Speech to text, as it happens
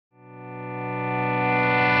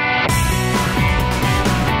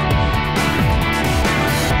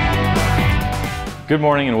Good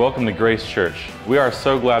morning and welcome to Grace Church. We are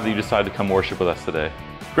so glad that you decided to come worship with us today.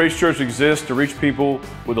 Grace Church exists to reach people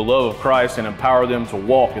with the love of Christ and empower them to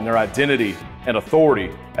walk in their identity and authority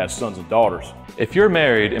as sons and daughters. If you're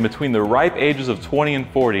married in between the ripe ages of 20 and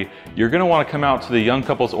 40, you're going to want to come out to the Young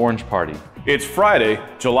Couples Orange Party. It's Friday,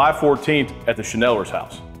 July 14th at the Schneider's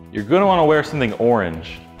house. You're going to want to wear something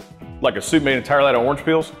orange. Like a suit made entirely out of orange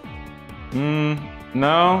peels?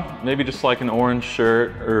 No, maybe just like an orange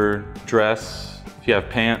shirt or dress, if you have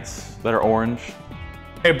pants that are orange.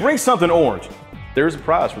 Hey, bring something orange. There's a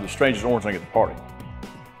prize for the strangest orange thing at the party.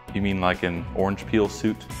 You mean like an orange peel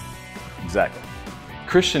suit? Exactly.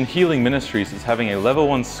 Christian Healing Ministries is having a Level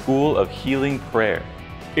 1 School of Healing Prayer.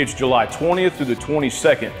 It's July 20th through the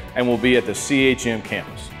 22nd and will be at the CHM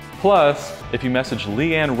campus. Plus, if you message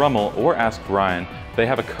Leanne Rummel or ask Ryan, they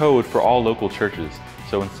have a code for all local churches.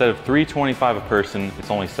 So instead of $325 a person,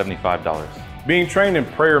 it's only $75. Being trained in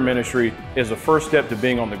prayer ministry is the first step to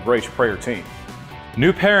being on the Grace prayer team.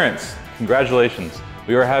 New parents, congratulations.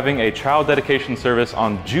 We are having a child dedication service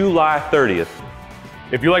on July 30th.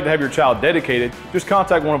 If you'd like to have your child dedicated, just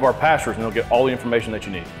contact one of our pastors and they'll get all the information that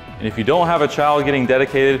you need. And if you don't have a child getting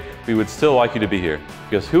dedicated, we would still like you to be here,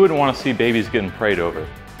 because who wouldn't want to see babies getting prayed over?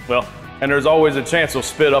 Well, and there's always a chance they'll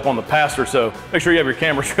spit up on the pastor, so make sure you have your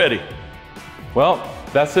cameras ready. Well,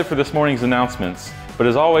 that's it for this morning's announcements. But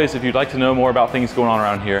as always, if you'd like to know more about things going on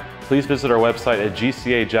around here, please visit our website at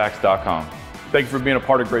gcajax.com. Thank you for being a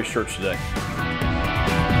part of Grace Church today.